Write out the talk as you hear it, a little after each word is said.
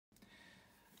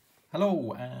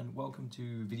Hello and welcome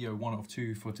to video 1 of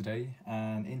 2 for today,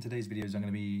 and in today's videos I'm going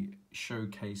to be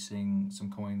showcasing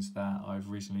some coins that I've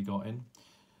recently got in.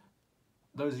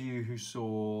 Those of you who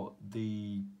saw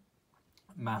the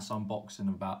mass unboxing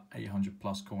of about 800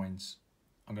 plus coins,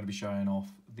 I'm going to be showing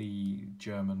off the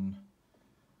German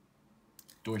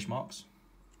Reischmarks.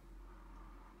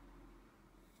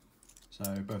 So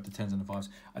both the 10s and the 5s.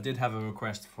 I did have a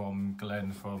request from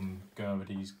Glenn from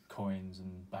Germany's coins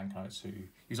and banknotes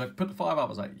he's like, put the 5 up. I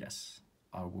was like, yes,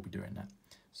 I will be doing that.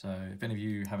 So if any of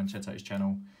you haven't checked out his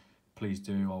channel, please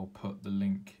do. I'll put the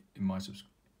link in my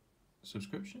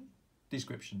description.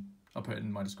 I'll put it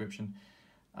in my description.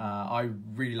 I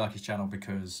really like his channel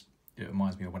because it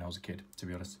reminds me of when I was a kid, to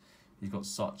be honest. He's got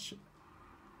such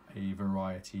a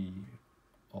variety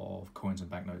of coins and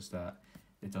banknotes that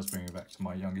it does bring me back to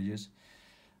my younger years.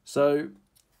 So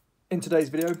in today's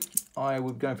video, I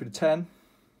will be going through the 10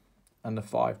 and the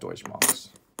 5 Reischmarks.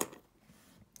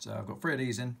 So I've got 3 of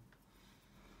these in.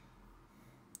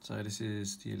 So this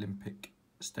is the Olympic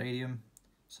Stadium.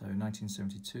 So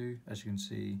 1972, as you can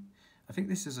see. I think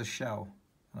this is a shell,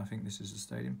 and I think this is the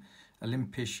stadium.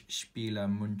 Olympische Spiele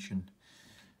München.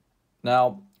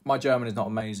 Now, my German is not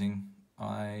amazing.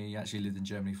 I actually lived in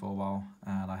Germany for a while,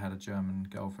 and I had a German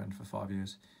girlfriend for 5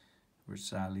 years, which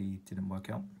sadly didn't work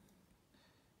out.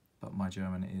 But my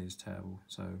German is terrible.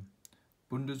 So,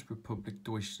 Bundesrepublik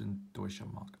Deutschland, Deutscher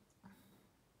Mark.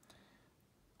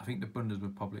 I think the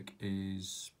Bundesrepublik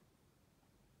is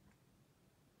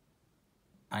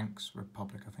Banks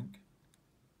Republic, I think.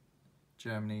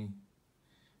 Germany,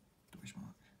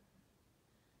 Deutschmark.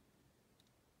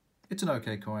 It's an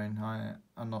okay coin.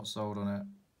 I'm not sold on it.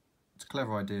 It's a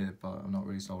clever idea, but I'm not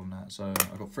really sold on that. So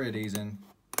I've got 3 of these in.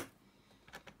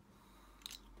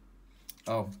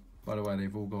 Oh, by the way,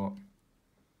 they've all got,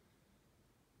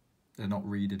 they're not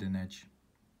reeded in edge.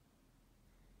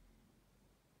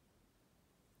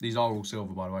 These are all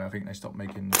silver, by the way. I think they stopped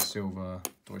making silver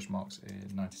Deutschmarks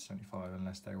in 1975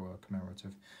 unless they were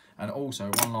commemorative. And also,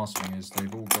 one last thing is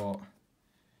they've all got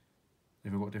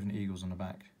different eagles on the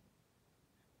back.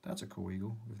 That's a cool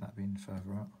eagle, with that being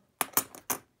further up.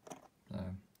 So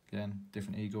again,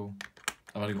 different eagle.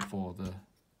 I've only got 4 of the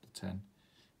 10.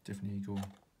 Different eagle.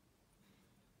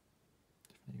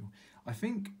 Different eagle. I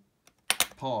think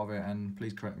part of it, and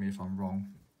please correct me if I'm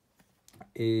wrong,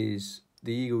 is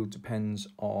the eagle depends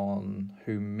on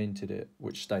who minted it,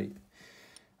 which state.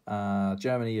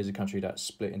 Germany is a country that's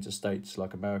split into states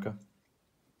like America,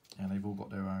 and they've all got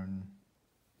their own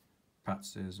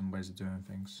practices and ways of doing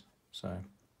things. So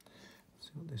let's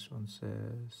see what this one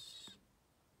says.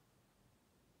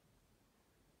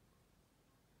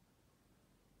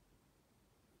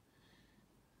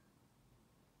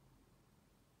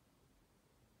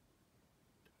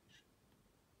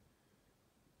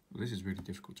 Well, this is really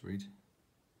difficult to read.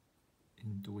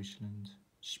 In Deutschland,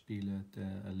 Spiele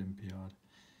der Olympiade.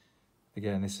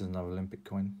 Again, this is another Olympic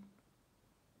coin.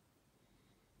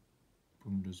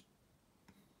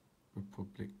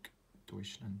 Bundesrepublik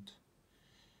Deutschland.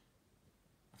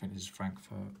 I think this is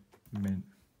Frankfurt Mint.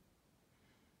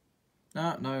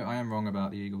 No, I am wrong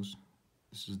about the eagles.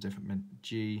 This is a different mint.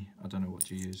 G, I don't know what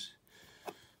G is.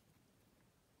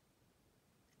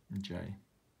 J.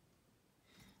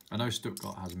 I know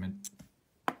Stuttgart has a mint.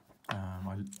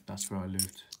 That's where I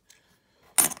lived.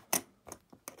 Let's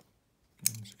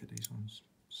look at these ones.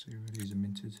 See where these are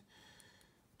minted.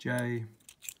 J,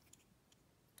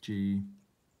 G,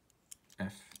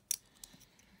 F.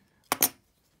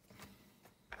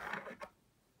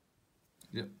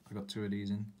 Yep, I got 2 of these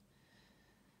in.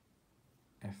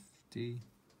 F, D.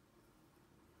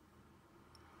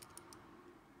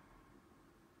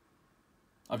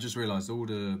 I've just realised all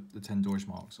the 10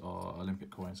 Deutschmarks are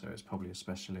Olympic coins, so it's probably a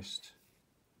specialist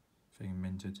thing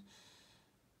minted.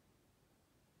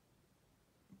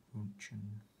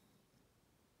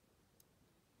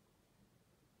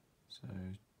 So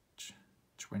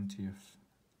 20th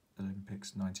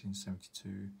Olympics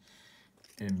 1972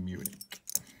 in Munich.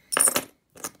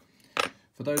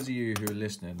 For those of you who are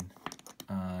listening,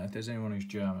 if there's anyone who's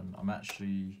German, I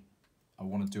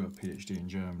want to do a PhD in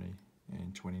Germany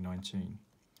in 2019.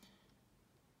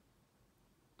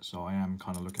 So I am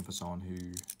kind of looking for someone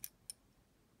who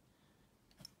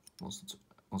wants to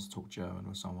talk German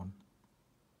with someone.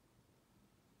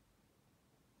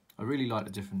 I really like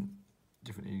the different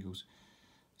eagles.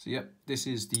 So yep, this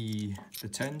is the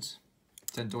 10s,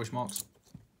 10 Deutschmarks.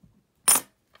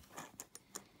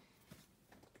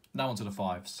 Now on to the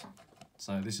 5s.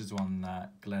 So this is the one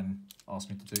that Glenn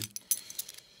asked me to do.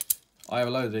 I have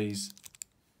a load of these.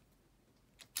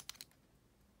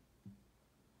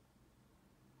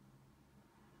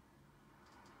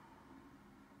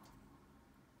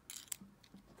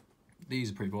 These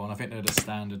are pretty cool, and I think they're the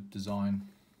standard design.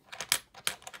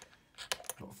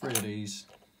 I've got 3 of these.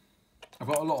 I've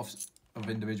got a lot of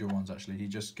individual ones actually. He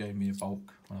just gave me a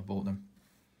bulk when I bought them.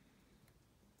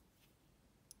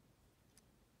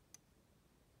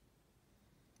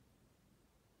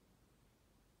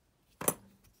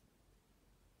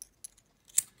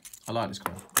 I like this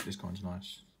coin. This coin's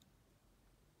nice.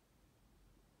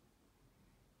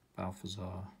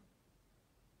 Balthasar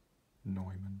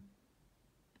Neumann.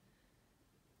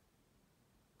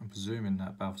 I'm presuming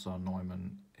that Balthasar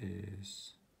Neumann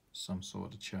is some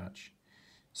sort of church.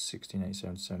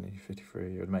 1687 to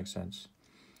 1753, it would make sense.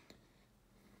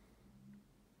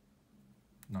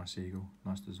 Nice eagle,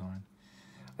 nice design.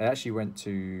 I actually went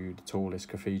to the tallest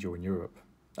cathedral in Europe.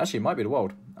 Actually, it might be the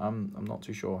world. I'm not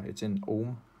too sure. It's in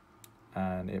Ulm,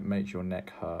 and it makes your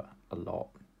neck hurt a lot.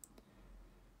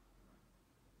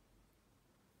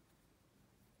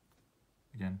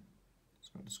 Again, it's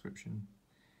got a description.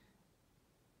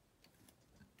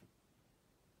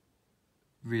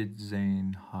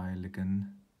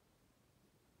 Ridseinheiligen.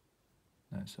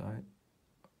 That's right.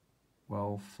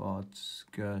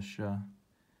 Wallfahrtskirche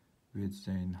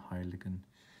Ridseinheiligen.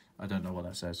 I don't know what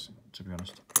that says, to be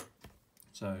honest.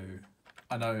 So,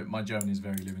 I know my German is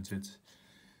very limited.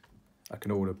 I can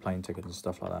order plane tickets and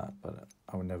stuff like that, but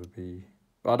I will never be...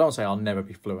 Well, I don't say I'll never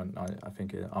be fluent. I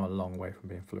think I'm a long way from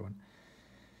being fluent.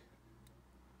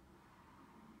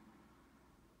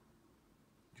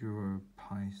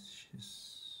 Europäisches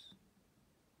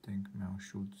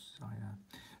Denkmalschutz.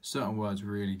 Certain words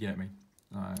really get me.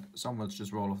 Some words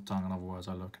just roll off the tongue, and other words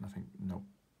I look and I think, nope.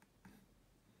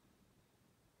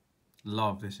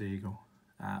 Love this eagle.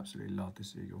 Absolutely love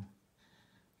this eagle.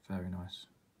 Very nice.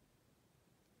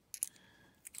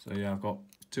 So yeah, I've got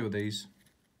 2 of these.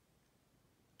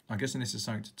 I'm guessing this is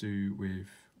something to do with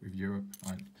Europe.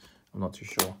 I'm not too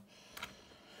sure.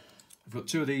 I've got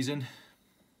 2 of these in.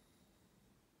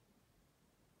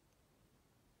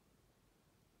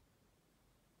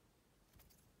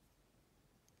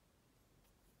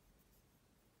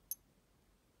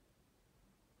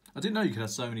 I didn't know you could have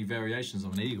so many variations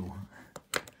of an eagle.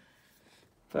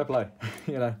 Fair play.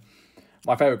 You know,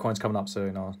 my favourite coin's coming up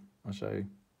soon. I'll show you.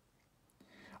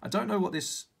 I don't know what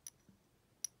this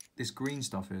green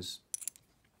stuff is.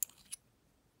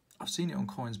 I've seen it on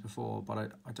coins before, but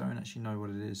I don't actually know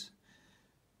what it is.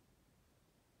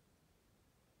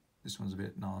 This one's a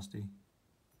bit nasty.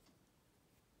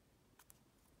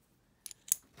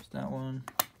 There's that one.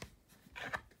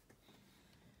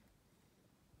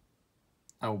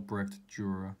 Albrecht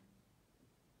Dürer.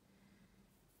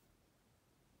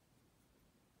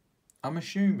 I'm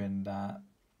assuming that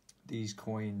these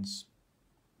coins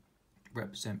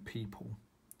represent people.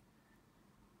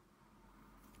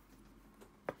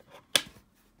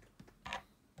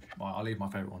 Well, I'll leave my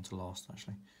favourite one to last,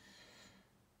 actually.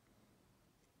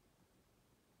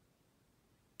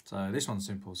 So this one's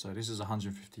simple. So this is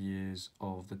 150 years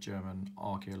of the German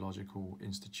Archaeological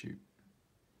Institute.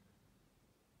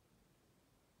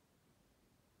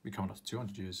 We're coming up to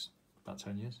 200 years, about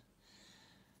 10 years.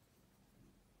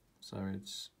 So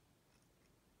it's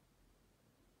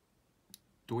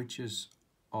Deutsches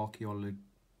Archäologisches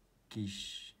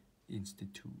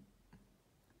Institut.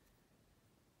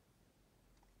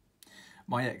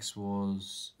 My ex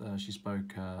was, she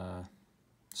spoke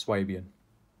Swabian.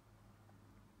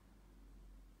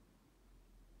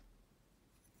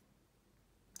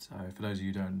 So for those of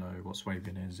you who don't know what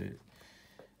Swabian is,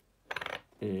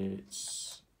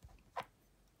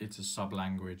 it's a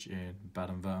sub-language in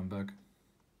Baden-Württemberg.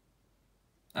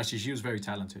 Actually, she was very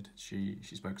talented. She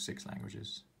spoke 6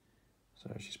 languages. So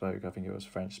she spoke, I think it was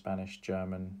French, Spanish,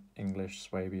 German, English,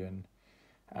 Swabian,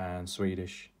 and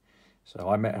Swedish. So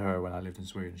I met her when I lived in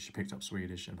Sweden. She picked up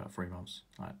Swedish in about 3 months,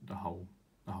 like the whole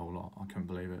lot. I couldn't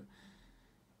believe it.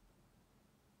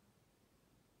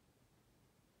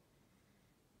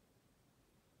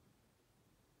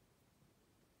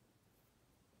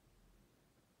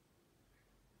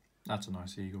 That's a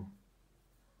nice eagle.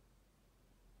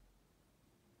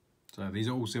 So these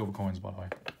are all silver coins, by the way.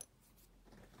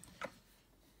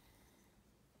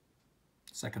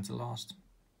 Second to last.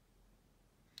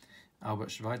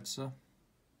 Albert Schweitzer.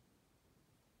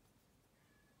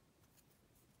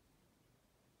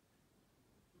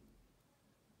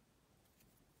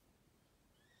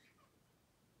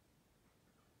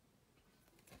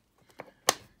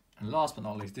 And last but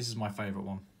not least, this is my favourite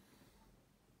one.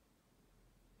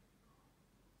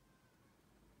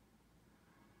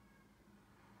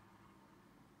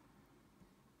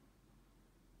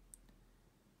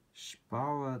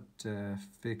 Bauer der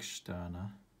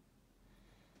Fixsterne,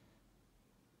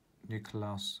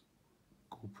 Niklas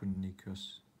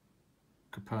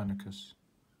Copernicus.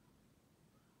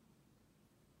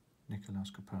 Nicolaus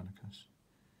Copernicus.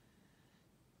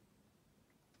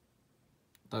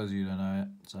 Those of you who don't know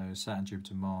it, so Saturn,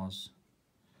 Jupiter, Mars,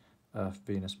 Earth,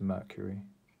 Venus, Mercury,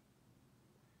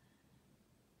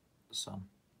 the Sun.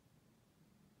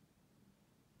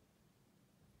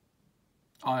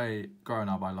 Growing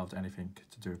up, I loved anything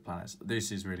to do with planets.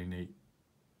 This is really neat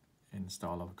in the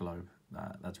style of a globe.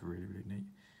 That's really, really neat.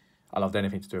 I loved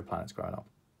anything to do with planets growing up.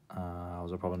 I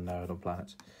was a proper nerd on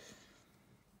planets.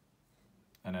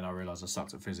 And then I realised I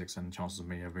sucked at physics, and chances of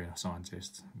me ever being a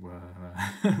scientist were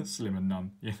slim and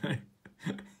none, you know.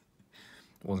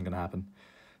 Wasn't going to happen.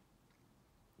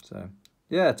 So,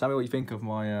 yeah, tell me what you think of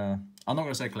my... I'm not going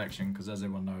to say collection, because as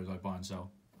everyone knows, I buy and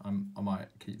sell. I might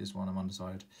keep this one, I'm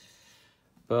undecided.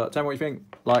 But tell me what you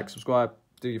think. Like, subscribe,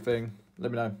 do your thing.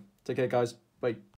 Let me know. Take care, guys. Bye.